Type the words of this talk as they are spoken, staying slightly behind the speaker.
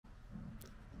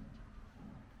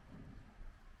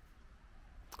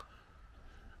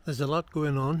There's a lot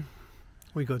going on.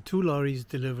 We got 2 lorries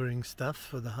delivering stuff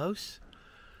for the house,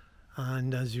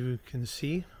 and as you can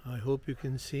see, I hope you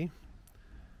can see,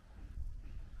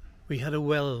 we had a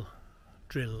well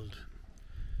drilled.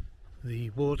 The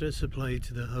water supply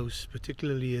to the house,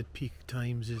 particularly at peak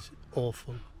times, is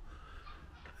awful.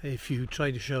 If you try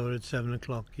to shower at 7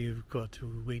 o'clock, you've got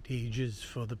to wait ages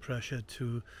for the pressure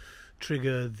to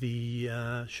trigger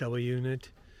the shower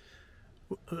unit.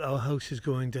 Our house is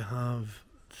going to have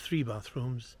 3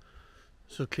 bathrooms,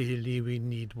 so clearly we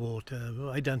need water.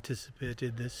 I'd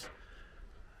anticipated this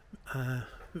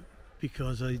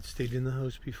because I'd stayed in the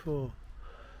house before.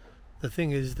 The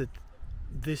thing is that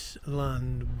this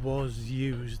land was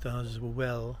used as a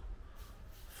well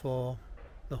for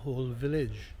the whole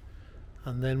village,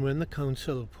 and then when the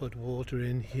council put water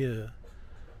in here,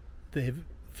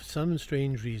 for some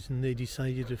strange reason they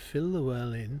decided to fill the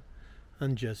well in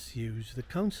and just use the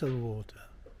council water.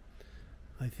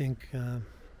 I think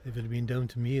if it had been down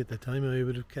to me at the time, I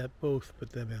would have kept both,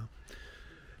 but there we are.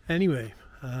 Anyway,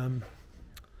 the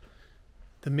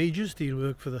major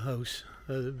steelwork for the house,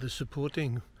 the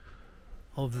supporting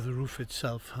of the roof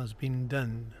itself, has been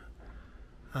done,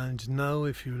 and now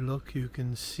if you look, you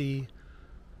can see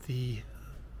the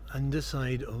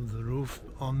underside of the roof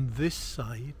on this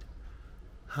side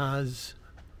has,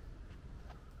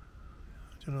 I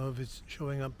don't know if it's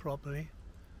showing up properly,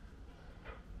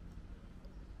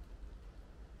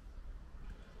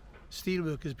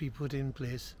 steelwork has been put in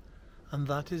place, and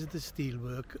that is the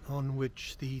steelwork on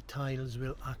which the tiles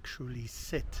will actually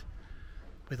sit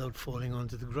without falling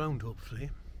onto the ground, hopefully.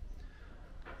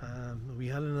 We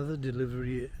had another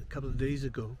delivery a couple of days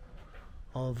ago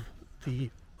of the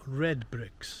red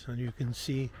bricks, and you can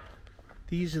see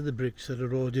these are the bricks that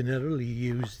are ordinarily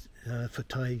used for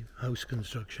Thai house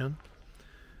construction.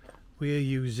 We are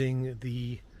using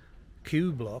the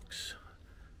Q blocks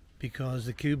because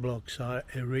the Q blocks are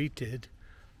aerated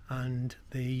and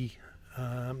they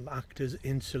act as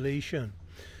insulation.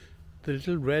 The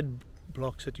little red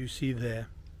blocks that you see there,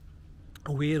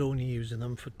 we're only using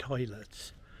them for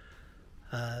toilets.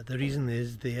 The reason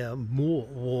is they are more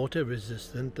water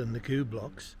resistant than the Q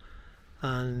blocks,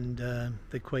 and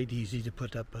they're quite easy to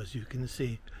put up, as you can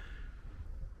see.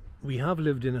 We have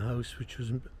lived in a house which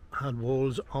had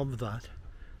walls of that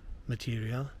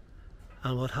material,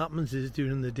 and what happens is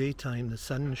during the daytime the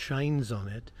sun shines on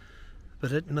it,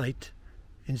 but at night,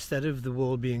 instead of the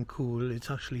wall being cool,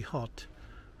 it's actually hot,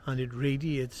 and it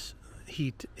radiates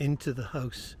heat into the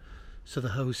house, so the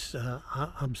house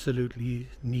absolutely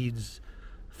needs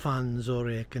fans or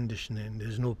air conditioning.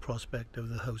 There's no prospect of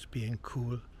the house being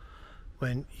cool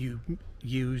when you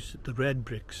use the red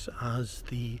bricks as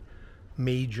the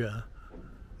major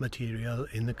material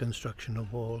in the construction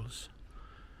of walls.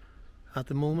 At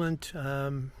the moment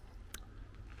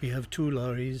we have 2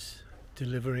 lorries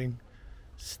delivering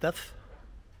stuff.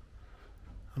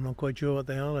 I'm not quite sure what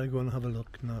they are. I'll go and have a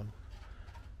look now.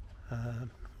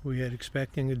 We are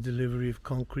expecting a delivery of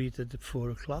concrete at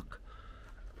 4 o'clock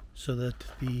so that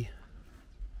the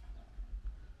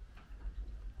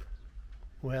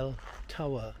well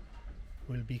tower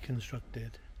will be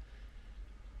constructed.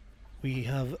 We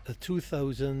have a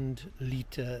 2,000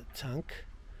 litre tank,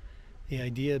 the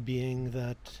idea being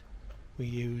that we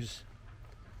use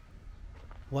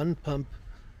one pump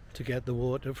to get the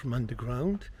water from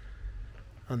underground,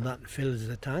 and that fills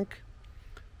the tank,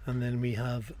 and then we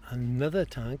have another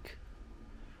tank,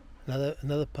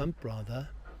 another pump rather,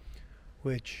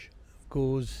 which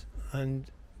goes and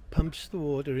pumps the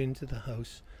water into the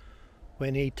house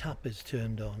when a tap is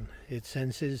turned on. It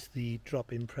senses the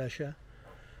drop in pressure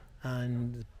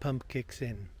and the pump kicks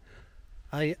in.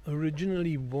 I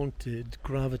originally wanted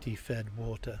gravity fed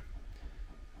water,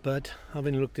 but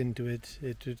having looked into it,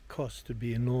 it would cost to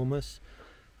be enormous,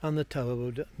 and the tower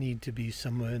would need to be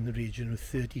somewhere in the region of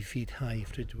 30 feet high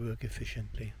for it to work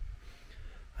efficiently.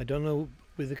 I don't know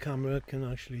with the camera can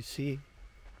actually see.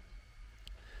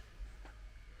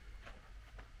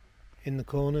 In the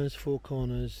corners, 4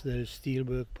 corners, there is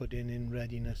steelwork put in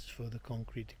readiness for the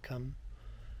concrete to come,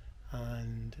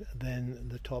 and then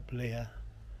the top layer,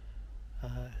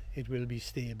 it will be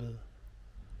stable.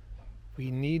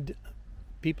 We need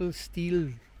steel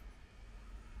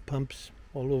pumps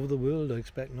all over the world, I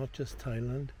expect, not just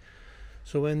Thailand.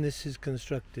 So when this is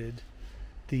constructed,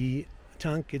 the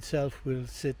tank itself will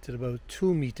sit at about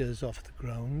 2 meters off the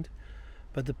ground,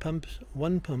 but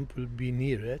one pump will be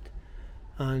near it,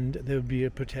 and there will be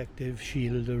a protective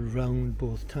shield around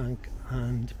both tank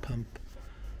and pump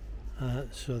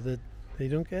so that they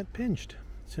don't get pinched.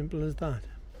 Simple as that.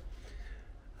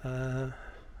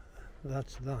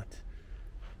 That's that.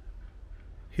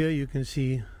 Here you can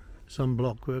see some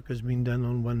block work has been done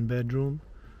on one bedroom.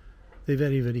 They're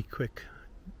very, very quick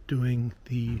doing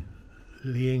the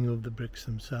laying of the bricks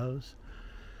themselves.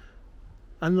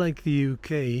 Unlike the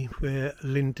UK, where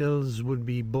lintels would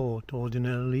be bought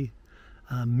ordinarily,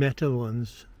 metal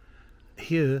ones,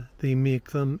 here they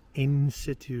make them in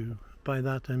situ. By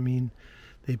that I mean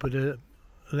they put a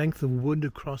length of wood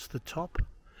across the top,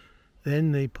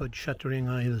 then they put shuttering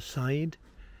either side.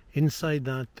 Inside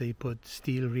that they put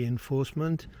steel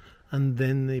reinforcement, and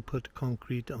then they put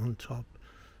concrete on top,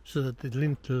 so that the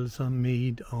lintels are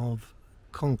made of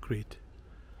concrete.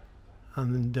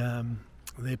 And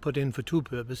they put in for two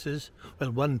purposes.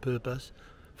 Well, one purpose,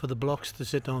 for the blocks to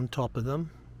sit on top of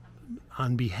them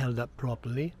and be held up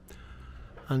properly.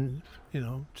 And, you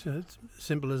know, it's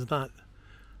simple as that.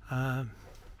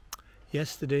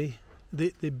 Yesterday,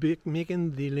 they're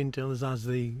making the lintels as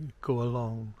they go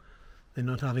along. They're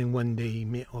not having one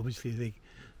day. Obviously,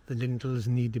 the lintels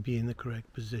need to be in the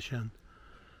correct position.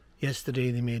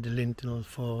 Yesterday, they made a lintel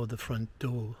for the front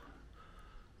door.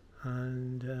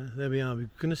 And there we are. We're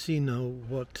going to see now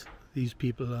what these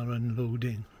people are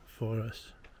unloading for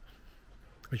us.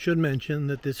 I should mention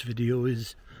that this video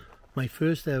is my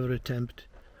first ever attempt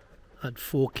at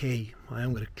 4K. I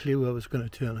haven't got a clue how it's going to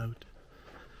turn out.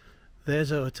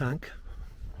 There's our tank.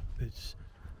 It's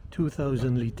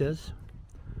 2,000 litres.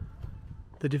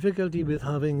 The difficulty with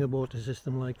having a water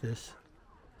system like this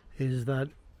is that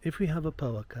if we have a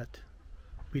power cut,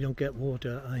 we don't get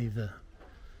water either.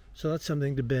 So that's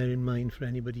something to bear in mind for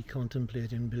anybody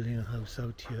contemplating building a house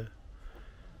out here.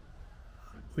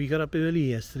 We got up early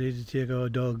yesterday to take our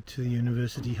dog to the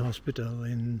University Hospital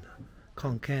in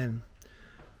Concan.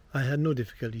 I had no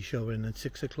difficulty showering at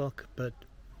 6 o'clock, but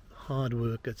hard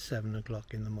work at 7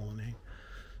 o'clock in the morning.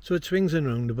 So it swings and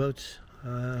roundabouts.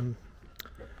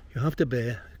 You have to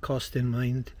bear cost in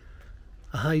mind.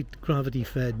 A high gravity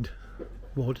fed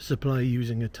water supply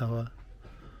using a tower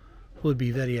would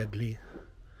be very ugly.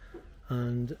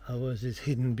 And ours is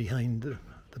hidden behind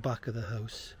the back of the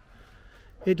house.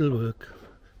 It'll work.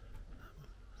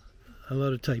 A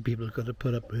lot of Thai people have got to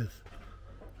put up with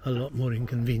a lot more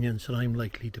inconvenience than I'm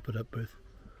likely to put up with.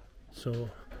 So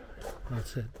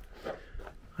that's it.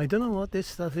 I don't know what this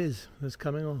stuff is that's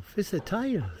coming off. It's the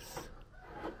tiles.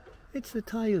 It's the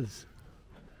tiles.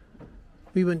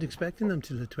 We weren't expecting them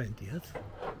till the 20th.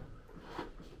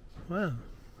 Well.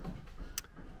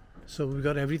 So we've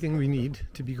got everything we need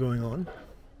to be going on.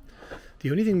 The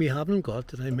only thing we haven't got,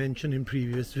 that I mentioned in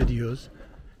previous videos,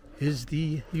 is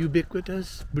the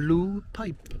ubiquitous blue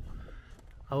pipe.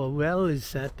 Our well is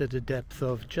set at a depth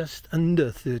of just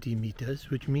under 30 meters,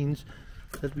 which means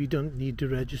that we don't need to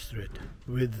register it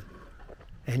with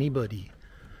anybody.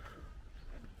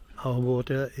 Our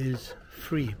water is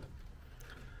free.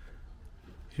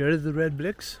 Here are the red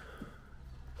bricks.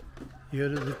 Here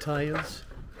are the tiles.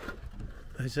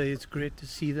 I say it's great to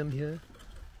see them here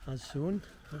as soon.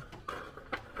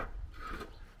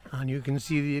 And you can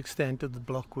see the extent of the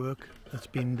block work that's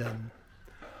been done.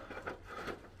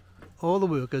 All the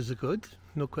workers are good,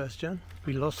 no question.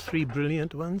 We lost 3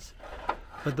 brilliant ones,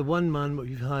 but the one man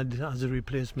we've had as a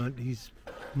replacement, he's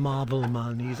marble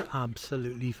man, he's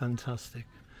absolutely fantastic.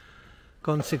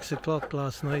 Gone 6 o'clock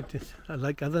last night,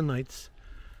 like other nights,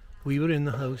 we were in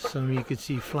the house and we could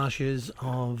see flashes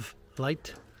of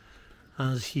light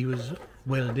as he was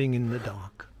welding in the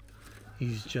dark.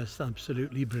 He's just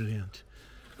absolutely brilliant.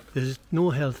 There's no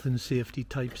health and safety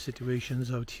type situations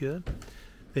out here.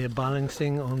 They're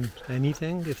balancing on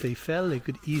anything. If they fell, they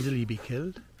could easily be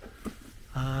killed.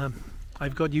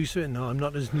 I've got used to it now. I'm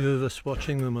not as nervous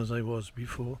watching them as I was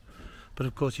before. But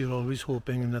of course you're always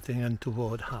hoping nothing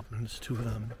untoward happens to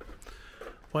them.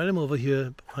 While I'm over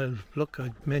here, I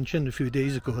mentioned a few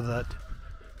days ago that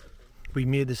we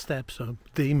made the steps, or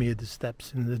they made the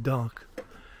steps in the dark.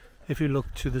 If you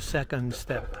look to the second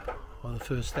step, or the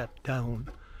first step down,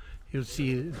 you'll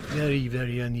see it very,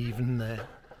 very uneven there.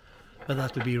 But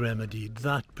that will be remedied.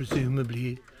 That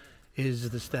presumably is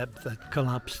the step that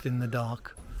collapsed in the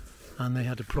dark and they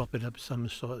had to prop it up some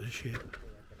sort of shape.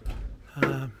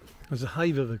 There's a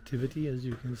hive of activity, as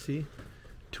you can see.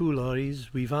 2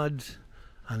 lorries. We've had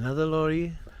another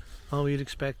lorry. Are we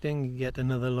expecting yet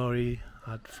another lorry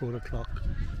at 4 o'clock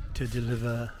to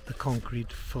deliver the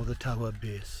concrete for the tower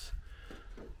base?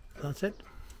 That's it.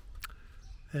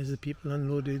 There's the people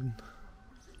unloading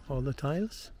all the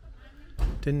tiles.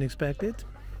 Didn't expect it.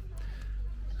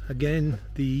 Again,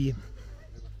 the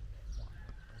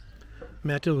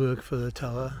metalwork for the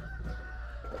tower,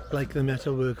 like the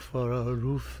metalwork for our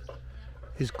roof,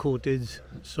 is coated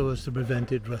so as to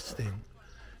prevent it rusting.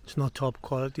 It's not top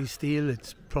quality steel.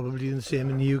 It's probably the same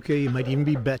in the UK. It might even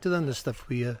be better than the stuff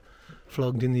we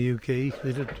flogged in the UK.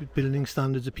 The building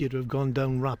standards appear to have gone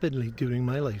down rapidly during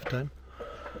my lifetime.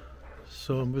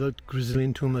 So without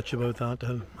grizzling too much about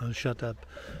that, I'll shut up.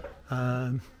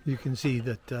 You can see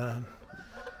that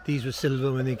these were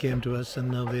silver when they came to us, and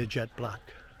now they're jet black.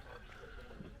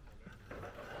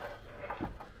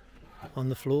 On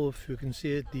the floor, if you can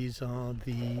see it, these are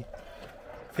the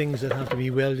things that have to be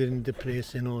welded into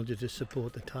place in order to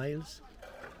support the tiles.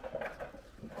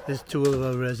 There's 2 of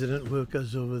our resident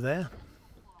workers over there.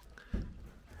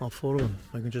 Or 4 of them.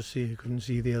 I can just see, I couldn't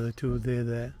see the other 2, they're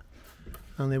there.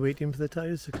 And they're waiting for the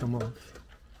tiles to come off.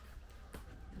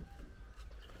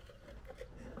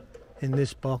 In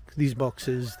these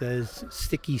boxes, there's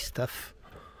sticky stuff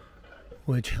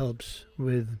which helps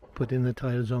with putting the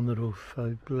tiles on the roof.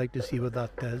 I'd like to see what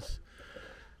that does.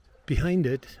 Behind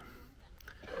it,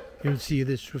 you'll see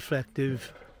this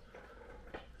reflective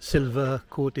silver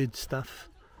coated stuff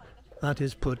that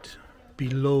is put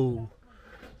below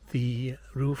the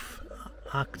roof,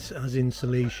 acts as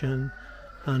insulation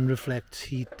and reflects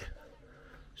heat,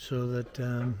 so that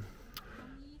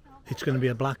it's going to be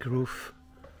a black roof.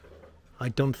 I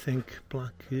don't think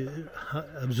black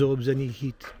absorbs any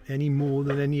heat any more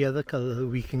than any other colour that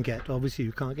we can get. Obviously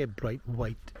you can't get bright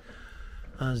white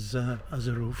as a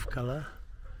roof colour.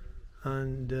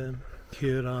 And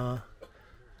here are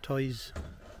Toy's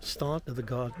start of the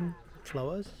garden,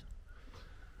 flowers.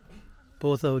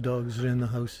 Both our dogs are in the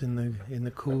house in the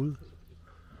cool,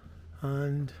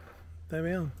 and there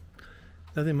we are.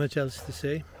 Nothing much else to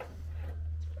say.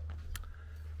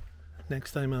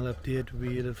 Next time I'll update,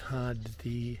 we'll have had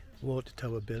the water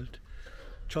tower built.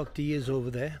 Chalk D is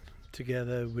over there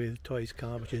together with Toy's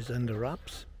car, which is under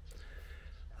wraps.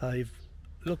 I've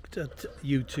looked at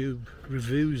YouTube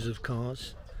reviews of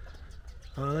cars,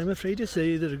 and I'm afraid to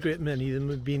say that a great many of them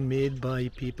have been made by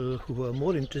people who are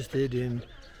more interested in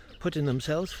putting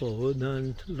themselves forward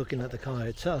than looking at the car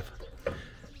itself.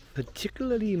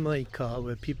 Particularly my car,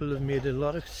 where people have made a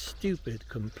lot of stupid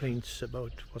complaints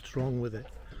about what's wrong with it.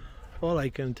 All I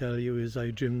can tell you is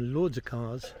I've driven loads of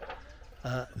cars.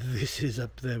 This is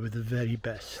up there with the very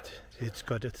best. It's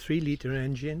got a 3-litre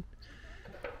engine.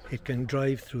 It can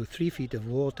drive through 3 feet of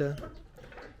water.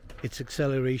 Its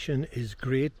acceleration is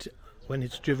great when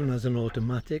it's driven as an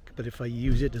automatic, but if I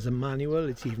use it as a manual,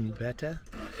 it's even better.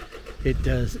 It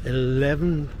does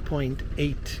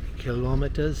 11.8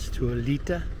 kilometers to a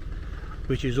litre,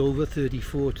 which is over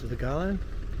 34 to the gallon,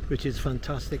 which is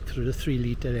fantastic through the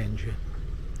 3-litre engine.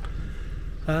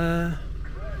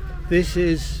 This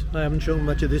is, I haven't shown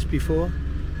much of this before.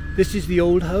 This is the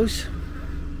old house.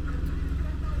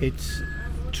 It's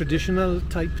traditional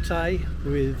type tie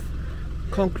with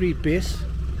concrete base,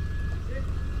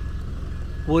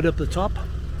 wood up the top.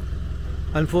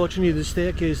 Unfortunately, the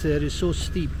staircase there is so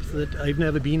steep that I've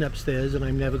never been upstairs, and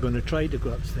I'm never going to try to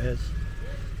go upstairs.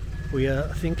 We are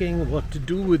thinking what to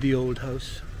do with the old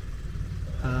house.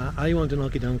 I want to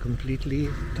knock it down completely.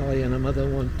 Toy and her mother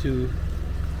want to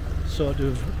sort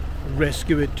of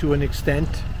rescue it to an extent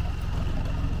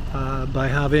by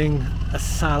having a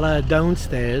sala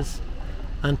downstairs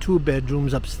and 2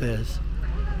 bedrooms upstairs.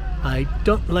 I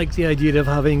don't like the idea of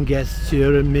having guests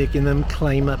here and making them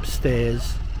climb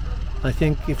upstairs. I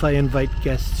think if I invite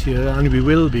guests here, and we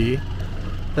will be,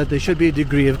 that there should be a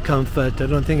degree of comfort. I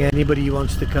don't think anybody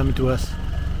wants to come to us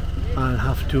and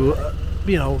have to,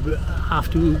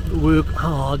 work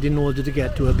hard in order to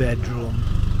get to a bedroom.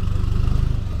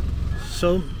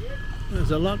 So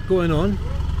there's a lot going on.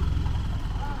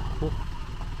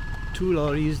 2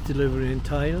 lorries delivering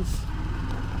tiles.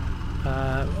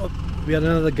 We had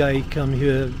another guy come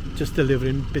here just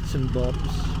delivering bits and bobs.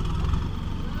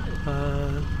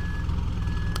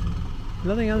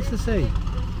 Nothing else to say.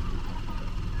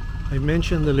 I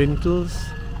mentioned the lintels.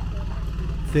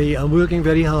 They are working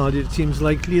very hard. It seems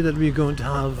likely that we're going to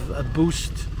have a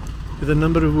boost with the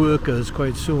number of workers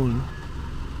quite soon,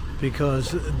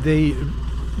 because they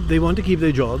want to keep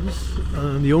their jobs.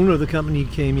 The owner of the company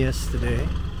came yesterday,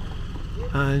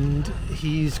 and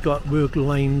he's got work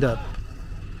lined up.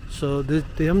 So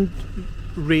they haven't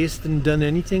raced and done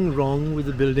anything wrong with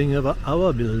the building of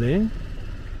our building,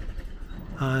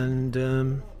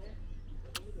 and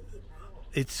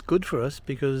it's good for us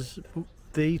because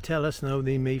they tell us now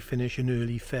they may finish in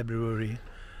early February.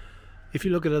 If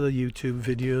you look at other YouTube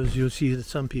videos, you'll see that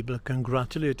some people are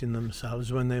congratulating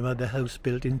themselves when they've had their house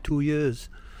built in 2 years.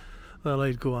 Well,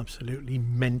 I'd go absolutely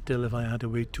mental if I had to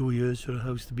wait 2 years for a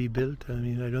house to be built. I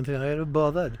mean, I don't think I'd have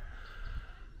bothered.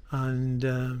 And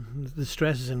the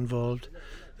stress is involved.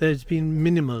 there's been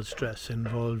minimal stress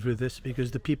involved with this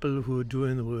because the people who are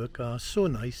doing the work are so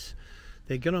nice.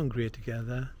 They get on great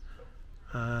together.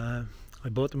 I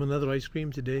bought them another ice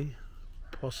cream today,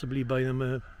 possibly buy them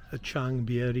a Chang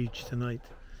beer each tonight.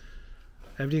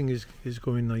 Everything is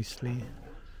going nicely.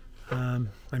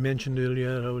 I mentioned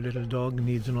earlier our little dog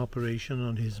needs an operation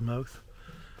on his mouth,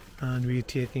 and we're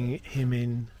taking him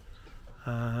in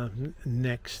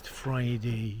next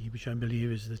Friday, which I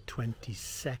believe is the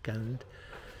 22nd.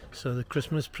 So the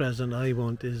Christmas present I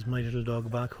want is my little dog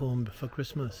back home for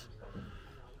Christmas,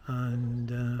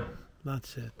 and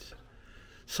that's it.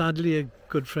 Sadly, a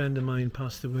good friend of mine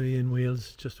passed away in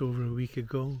Wales just over a week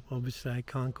ago. Obviously I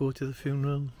can't go to the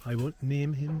funeral. I won't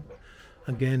name him.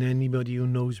 Again, anybody who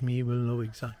knows me will know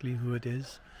exactly who it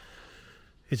is.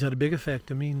 It's had a big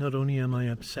effect on me. Not only am I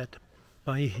upset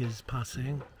by his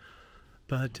passing,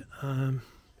 but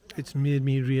it's made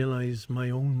me realise my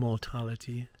own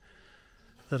mortality,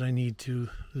 that I need to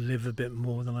live a bit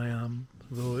more than I am,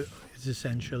 though it's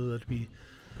essential that we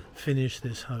finish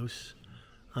this house,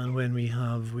 and when we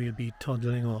have, we'll be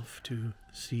toddling off to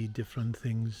see different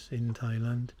things in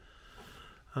Thailand,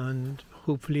 and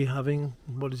hopefully having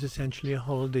what is essentially a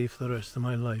holiday for the rest of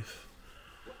my life.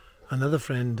 Another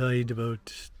friend died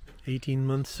about 18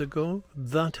 months ago.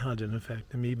 That had an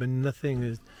effect on me, but nothing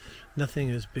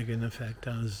as big an effect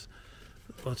as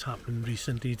what's happened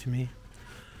recently to me.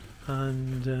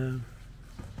 And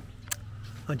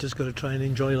I just got to try and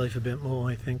enjoy life a bit more,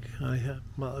 I think.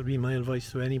 That'll be my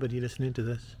advice to anybody listening to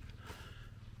this.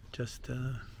 Just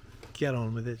get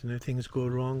on with it, and if things go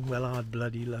wrong, well, hard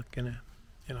bloody luck, you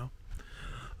know.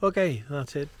 Okay,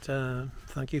 that's it.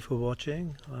 Thank you for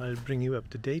watching. I'll bring you up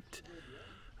to date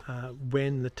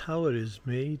when the tower is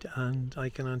made, and I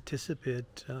can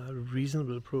anticipate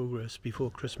reasonable progress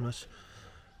before Christmas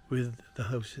with the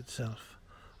house itself.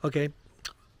 Okay,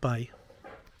 bye.